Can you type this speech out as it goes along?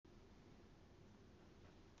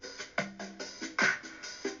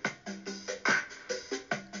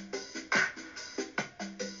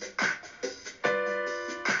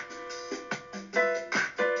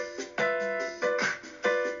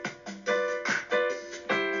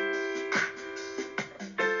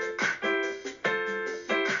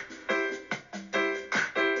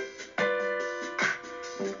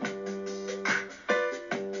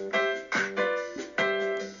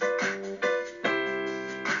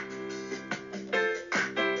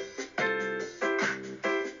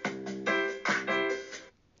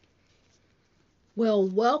Well,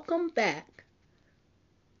 welcome back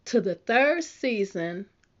to the third season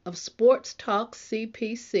of Sports Talk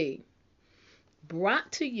CPC,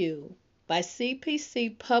 brought to you by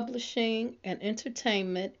CPC Publishing and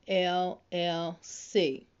Entertainment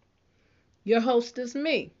LLC. Your host is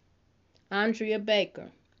me, Andrea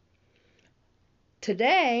Baker.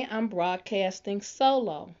 Today I'm broadcasting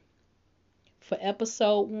solo for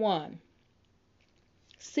episode 1.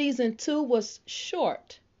 Season 2 was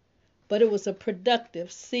short, but it was a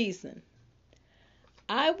productive season.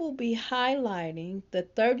 I will be highlighting the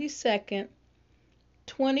 32nd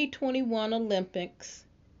 2021 Olympics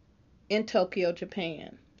in Tokyo,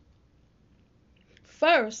 Japan.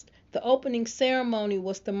 First, the opening ceremony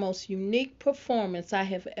was the most unique performance I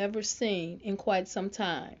have ever seen in quite some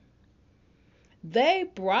time. They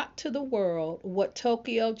brought to the world what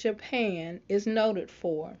Tokyo, Japan is noted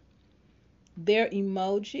for: their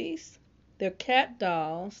emojis, their cat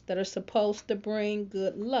dolls that are supposed to bring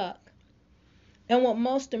good luck. And what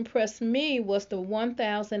most impressed me was the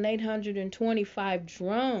 1,825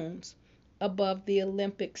 drones above the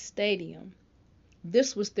Olympic Stadium.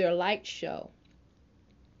 This was their light show.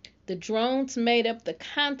 The drones made up the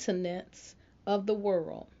continents of the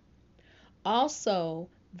world. Also,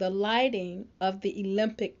 the lighting of the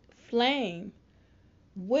Olympic flame,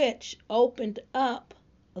 which opened up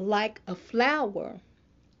like a flower,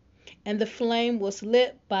 and the flame was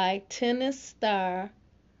lit by tennis star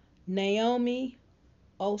Naomi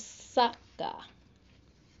Osaka.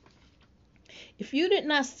 If you did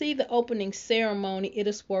not see the opening ceremony, it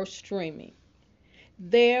is worth streaming.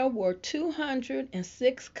 There were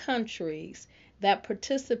 206 countries that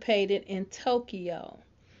participated in Tokyo,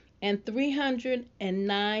 and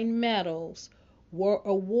 309 medals were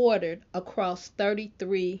awarded across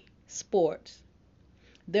 33 sports.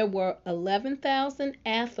 There were 11,000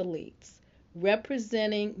 athletes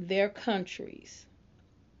representing their countries.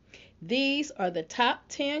 These are the top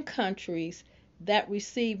 10 countries that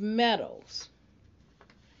received medals.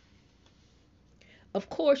 Of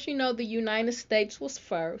course, you know the United States was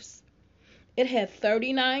first. It had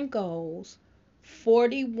 39 golds,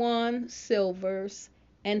 41 silvers,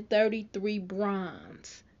 and 33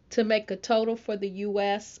 bronze, to make a total for the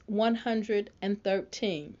U.S.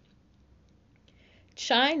 113.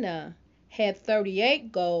 China had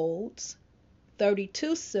 38 golds,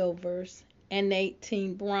 32 silvers, and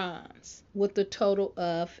 18 bronze, with a total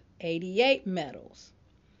of 88 medals.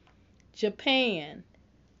 Japan,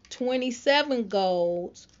 27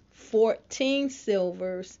 golds, 14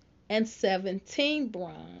 silvers, and 17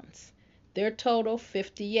 bronze, their total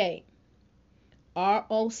 58.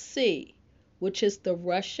 ROC, which is the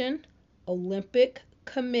Russian Olympic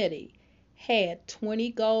Committee, had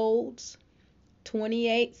 20 golds,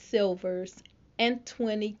 28 silvers, and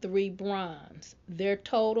 23 bronze, their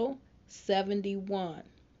total 71.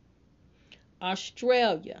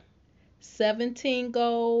 Australia, 17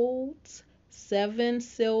 golds, 7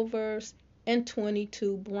 silvers, and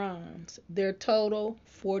 22 bronze, their total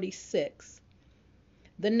 46.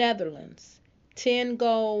 The Netherlands, 10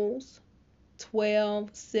 golds,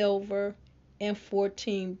 12 silver, and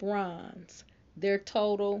 14 bronze, their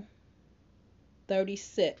total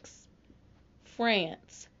 36.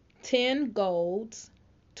 France, 10 golds,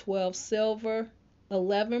 12 silver,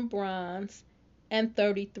 11 bronze, and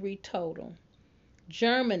 33 total.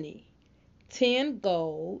 Germany, 10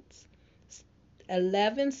 golds,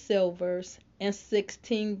 11 silvers, and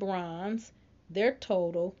 16 bronze, their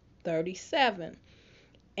total 37.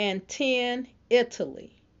 And 10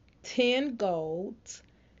 Italy, 10 golds,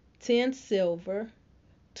 10 silver,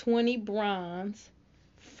 20 bronze,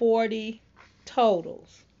 40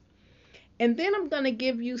 totals. And then I'm going to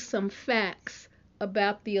give you some facts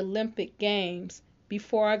about the Olympic Games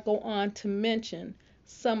before I go on to mention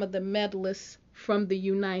some of the medalists from the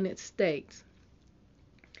United States.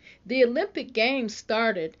 The Olympic Games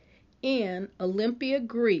started in Olympia,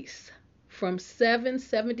 Greece from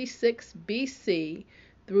 776 BC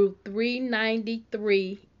through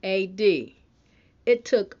 393 AD. It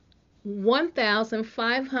took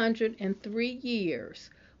 1,503 years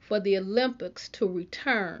for the Olympics to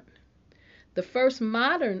return. The first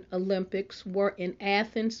modern Olympics were in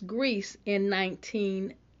Athens, Greece in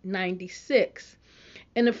 1996,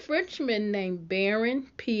 and a Frenchman named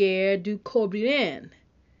Baron Pierre de Coubertin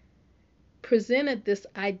presented this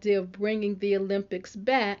idea of bringing the Olympics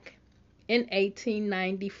back in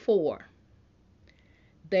 1894.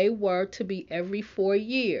 They were to be every 4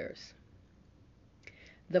 years.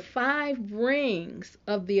 The 5 rings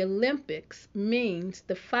of the Olympics means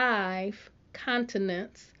the 5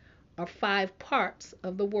 continents or 5 parts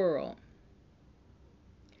of the world.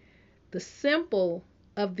 The symbol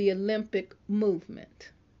of the Olympic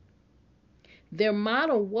movement. Their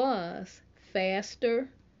motto was faster,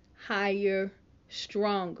 higher,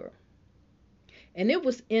 stronger. And it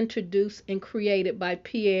was introduced and created by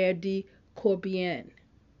Pierre de Coubertin.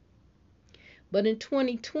 But in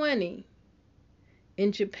 2020,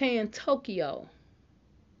 in Japan, Tokyo,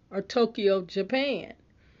 Japan,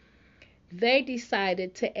 they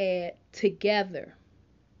decided to add together.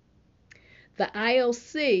 The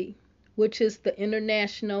IOC, which is the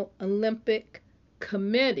International Olympic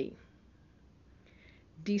Committee,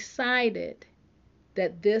 decided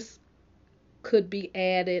that this could be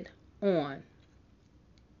added on.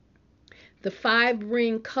 The 5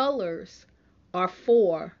 ring colors are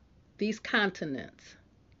for these continents: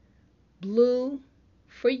 blue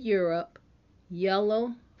for Europe,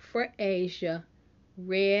 yellow for Asia,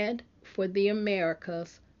 red for the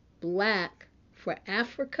Americas, black for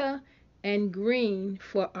Africa, and green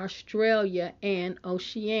for Australia and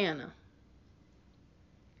Oceania.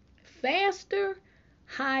 Faster,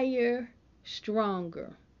 higher,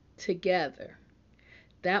 stronger, together.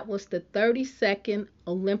 That was the 32nd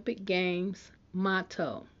Olympic Games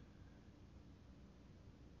motto.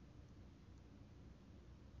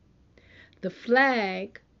 The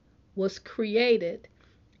flag was created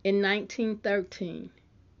in 1913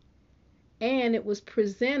 and it was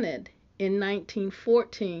presented in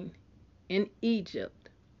 1914 in Egypt.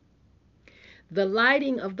 The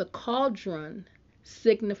lighting of the cauldron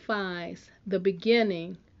signifies the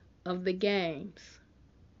beginning of the games.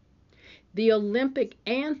 The Olympic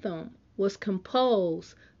anthem was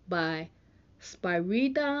composed by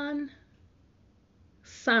Spiridon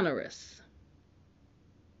Sonorous.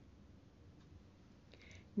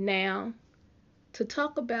 Now, to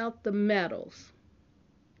talk about the medals.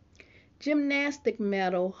 Gymnastic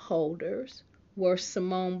medal holders were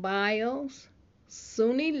Simone Biles,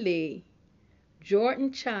 Suni Lee,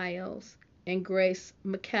 Jordan Chiles, and Grace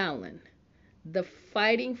McCallum. The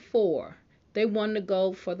Fighting Four. They won the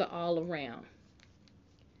gold for the all-around.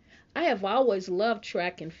 I have always loved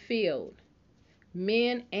track and field,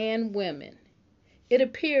 men and women. It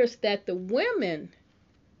appears that the women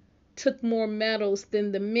took more medals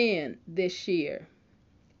than the men this year,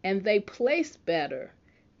 and they placed better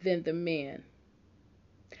than the men.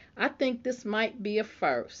 I think this might be a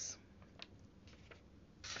first.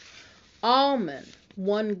 Allman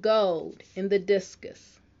won gold in the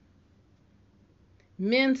discus.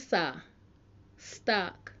 Mensah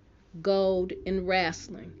Stock gold in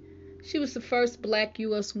wrestling. She was the first black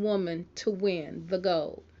U.S. woman to win the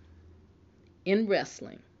gold in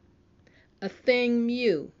wrestling. Athing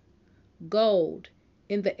Mu gold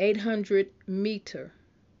in the 800 meter.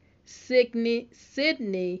 Sydney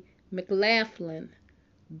McLaughlin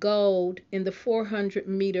gold in the 400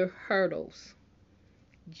 meter hurdles.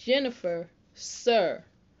 Jennifer Sir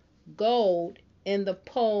gold in the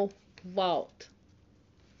pole vault.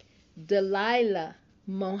 Delilah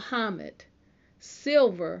Muhammad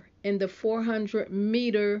silver in the 400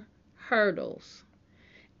 meter hurdles.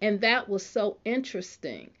 And that was so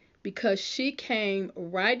interesting because she came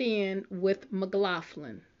right in with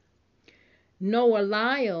McLaughlin. Noah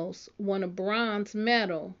Lyles won a bronze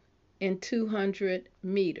medal in 200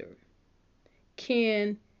 meter.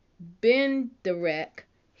 Ken Benderek,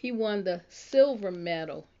 he won the silver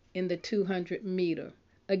medal in the 200 meter.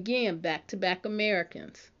 Again, back-to-back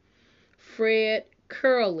Americans. Fred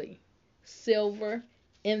Curley, silver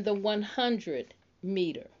in the 100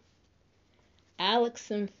 meter.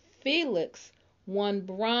 Allyson Felix won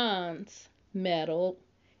bronze medal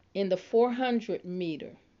in the 400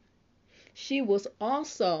 meter. She was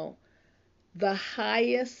also the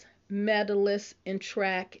highest medalist in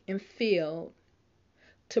track and field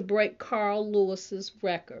to break Carl Lewis's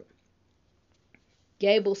record.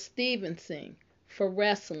 Gable Stevenson for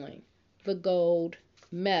wrestling, the gold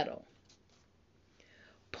medal.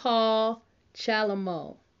 Paul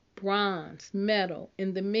Chalamo, bronze medal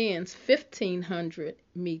in the men's 1500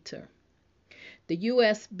 meter. The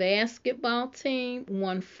U.S. basketball team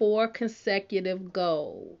won 4 consecutive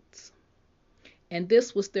golds, and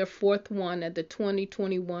this was their 4th one at the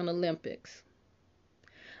 2021 Olympics.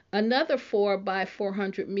 Another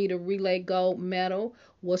 4x400 meter relay gold medal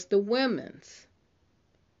was the women's.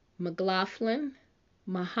 McLaughlin,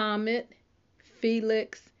 Muhammad,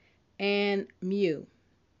 Felix, and Mu.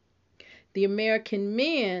 The American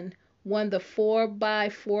men won the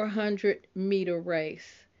 4x400 meter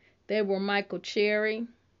race. They were Michael Cherry,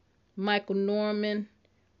 Michael Norman,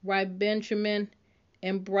 Ray Benjamin,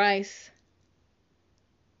 and Bryce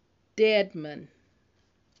Deadman.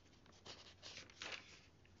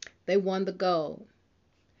 They won the gold.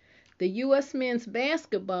 The U.S. men's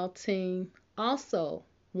basketball team also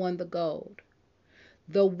won the gold.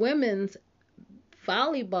 The women's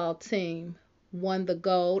volleyball team won the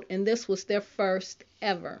gold, and this was their first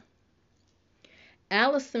ever.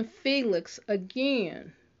 Allison Felix,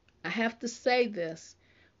 again, I have to say this,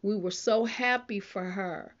 we were so happy for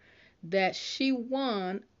her that she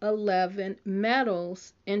won 11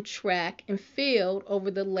 medals in track and field over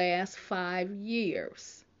the last 5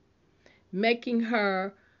 years, making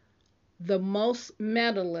her the most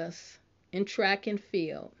medalists in track and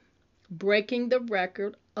field, breaking the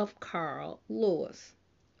record of Carl Lewis,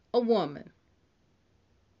 a woman.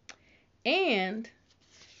 And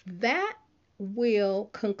that will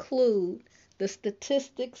conclude the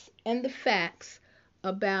statistics and the facts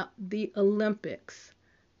about the Olympics.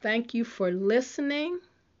 Thank you for listening.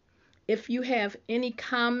 If you have any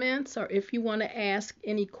comments or if you want to ask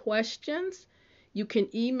any questions, you can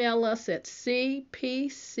email us at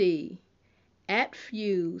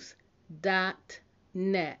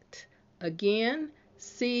cpc@fuse.net. Again,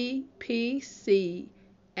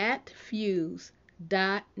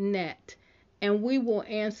 cpc@fuse.net. And we will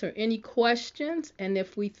answer any questions, and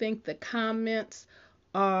if we think the comments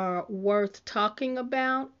are worth talking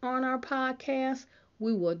about on our podcast,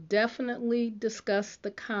 we will definitely discuss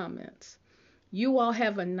the comments. You all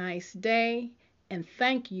have a nice day, and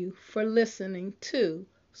thank you for listening to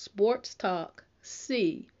Sports Talk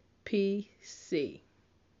CPC.